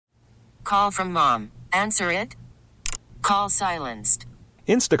Call from mom. Answer it. Call silenced.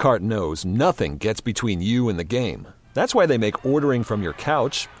 Instacart knows nothing gets between you and the game. That's why they make ordering from your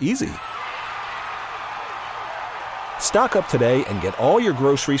couch easy. Stock up today and get all your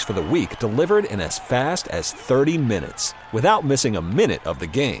groceries for the week delivered in as fast as 30 minutes without missing a minute of the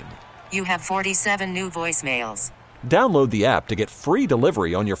game. You have 47 new voicemails. Download the app to get free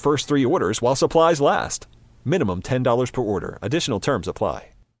delivery on your first 3 orders while supplies last. Minimum $10 per order. Additional terms apply.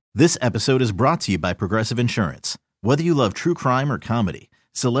 This episode is brought to you by Progressive Insurance. Whether you love true crime or comedy,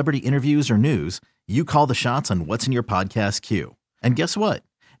 celebrity interviews or news, you call the shots on what's in your podcast queue. And guess what?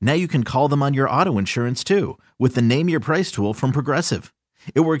 Now you can call them on your auto insurance too with the Name Your Price tool from Progressive.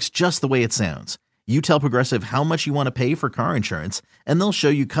 It works just the way it sounds. You tell Progressive how much you want to pay for car insurance, and they'll show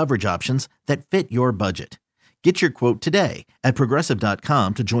you coverage options that fit your budget. Get your quote today at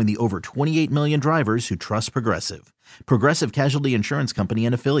Progressive.com to join the over 28 million drivers who trust Progressive. Progressive Casualty Insurance Company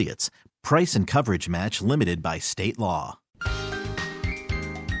and Affiliates. Price and coverage match limited by state law.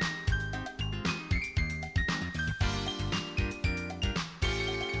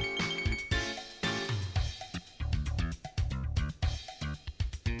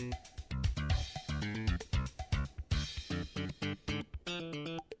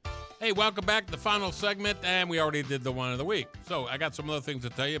 Hey, welcome back to the final segment, and we already did the one of the week. So I got some other things to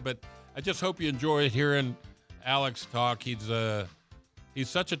tell you, but I just hope you enjoyed hearing Alex talk. He's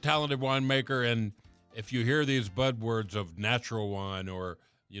such a talented winemaker, and if you hear these buzzwords of natural wine or,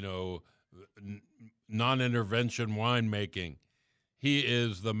 non-intervention winemaking, he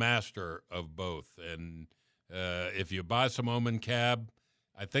is the master of both. And if you buy some Omen Cab,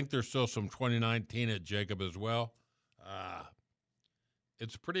 I think there's still some 2019 at Jacob as well.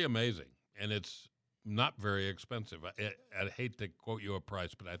 It's pretty amazing, and it's not very expensive. I'd hate to quote you a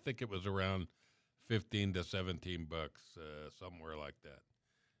price, but I think it was around $15 to $17, somewhere like that.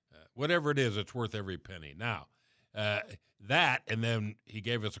 Whatever it is, it's worth every penny. Now, that, and then he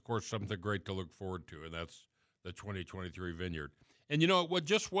gave us, of course, something great to look forward to, and that's the 2023 vineyard. And, what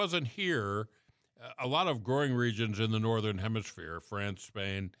just wasn't here, a lot of growing regions in the Northern Hemisphere, France,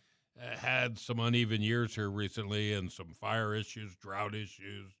 Spain, had some uneven years here recently and some fire issues, drought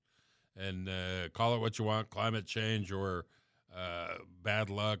issues, and call it what you want, climate change or bad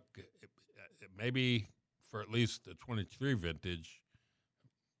luck. Maybe for at least the 23 vintage,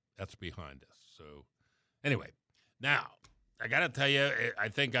 that's behind us. So anyway, now I got to tell you, I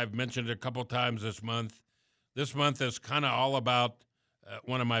think I've mentioned it a couple times this month. This month is kind of all about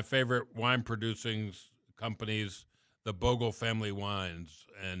one of my favorite wine producing companies, the Bogle Family Wines.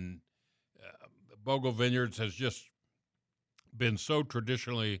 And Bogle Vineyards has just been so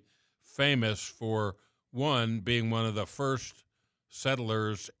traditionally famous for, one, being one of the first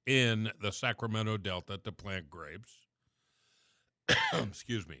settlers in the Sacramento Delta to plant grapes.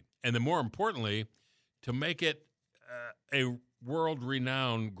 Excuse me. And then more importantly, to make it a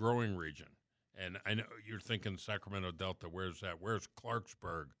world-renowned growing region. And I know you're thinking Sacramento Delta, where's that? Where's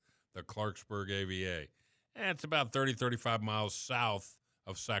Clarksburg, the Clarksburg AVA? It's about 30, 35 miles south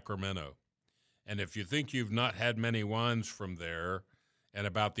of Sacramento. And if you think you've not had many wines from there, and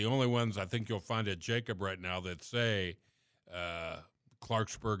about the only ones I think you'll find at Jacob right now that say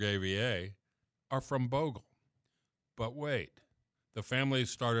Clarksburg AVA are from Bogle. But wait, the family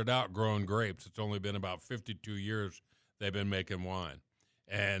started out growing grapes. It's only been about 52 years they've been making wine.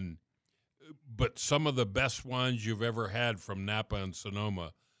 But some of the best wines you've ever had from Napa and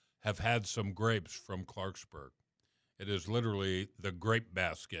Sonoma have had some grapes from Clarksburg. It is literally the grape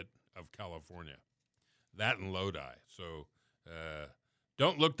basket of California. That and Lodi. So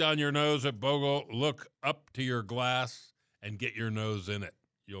don't look down your nose at Bogle. Look up to your glass and get your nose in it.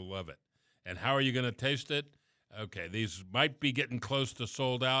 You'll love it. And how are you going to taste it? Okay, these might be getting close to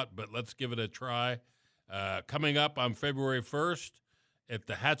sold out, but let's give it a try. Coming up on February 1st at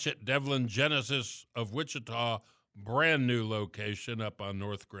the Hatchet Devlin Genesis of Wichita, brand new location up on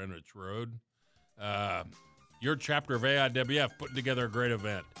North Greenwich Road. Your chapter of AIWF putting together a great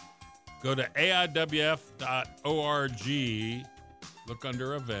event. Go to AIWF.org, look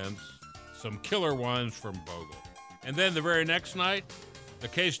under events, some killer wines from Bogle. And then the very next night, the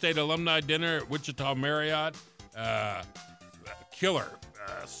K-State Alumni Dinner at Wichita Marriott. Killer,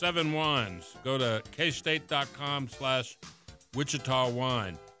 7 wines. Go to kstate.com/Wichita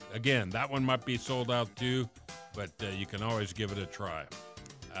Wine. Again, that one might be sold out too, but you can always give it a try.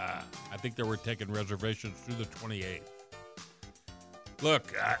 I think that we're taking reservations through the 28th.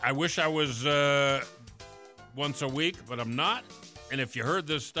 Look, I wish I was once a week, but I'm not. And if you heard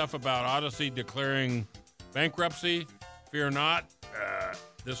this stuff about Odyssey declaring bankruptcy, fear not.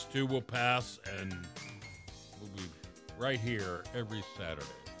 This too will pass, and we'll be right here every Saturday.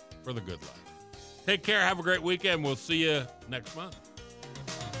 for the good life. Take care. Have a great weekend. We'll see you next month.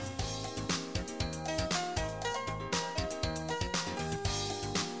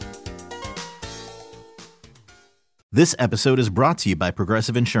 This episode is brought to you by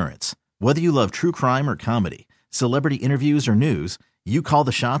Progressive Insurance. Whether you love true crime or comedy, celebrity interviews or news, you call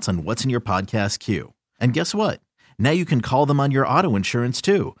the shots on what's in your podcast queue. And guess what? Now you can call them on your auto insurance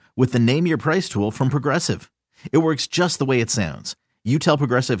too with the Name Your Price tool from Progressive. It works just the way it sounds. You tell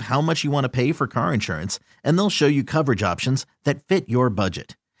Progressive how much you want to pay for car insurance, and they'll show you coverage options that fit your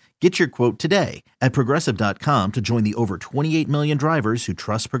budget. Get your quote today at Progressive.com to join the over 28 million drivers who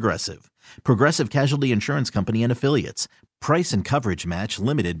trust Progressive. Progressive Casualty Insurance Company and Affiliates. Price and coverage match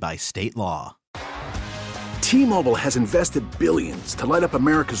limited by state law. T-Mobile has invested billions to light up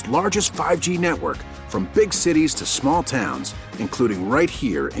America's largest 5G network, from big cities to small towns, including right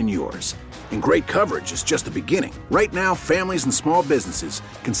here in yours. And great coverage is just the beginning. Right now, families and small businesses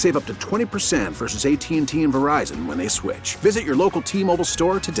can save up to 20% versus AT&T and Verizon when they switch. Visit your local T-Mobile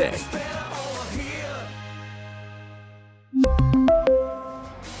store today.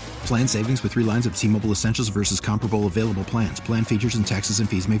 Plan savings with 3 lines of T-Mobile Essentials versus comparable available plans. Plan features and taxes and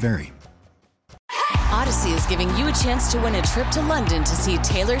fees may vary. Odyssey is giving you a chance to win a trip to London to see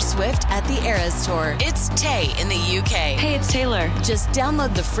Taylor Swift at the Eras Tour. It's Tay in the UK. Hey, it's Taylor. Just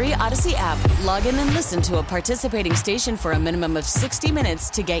download the free Odyssey app, log in and listen to a participating station for a minimum of 60 minutes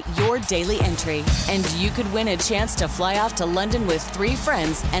to get your daily entry. And you could win a chance to fly off to London with 3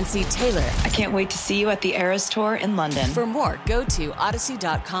 friends and see Taylor. I can't wait to see you at the Eras Tour in London. For more, go to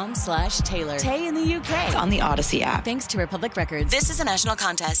odyssey.com/Taylor. Tay in the UK. It's on the Odyssey app. Thanks to Republic Records. This is a national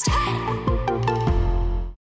contest.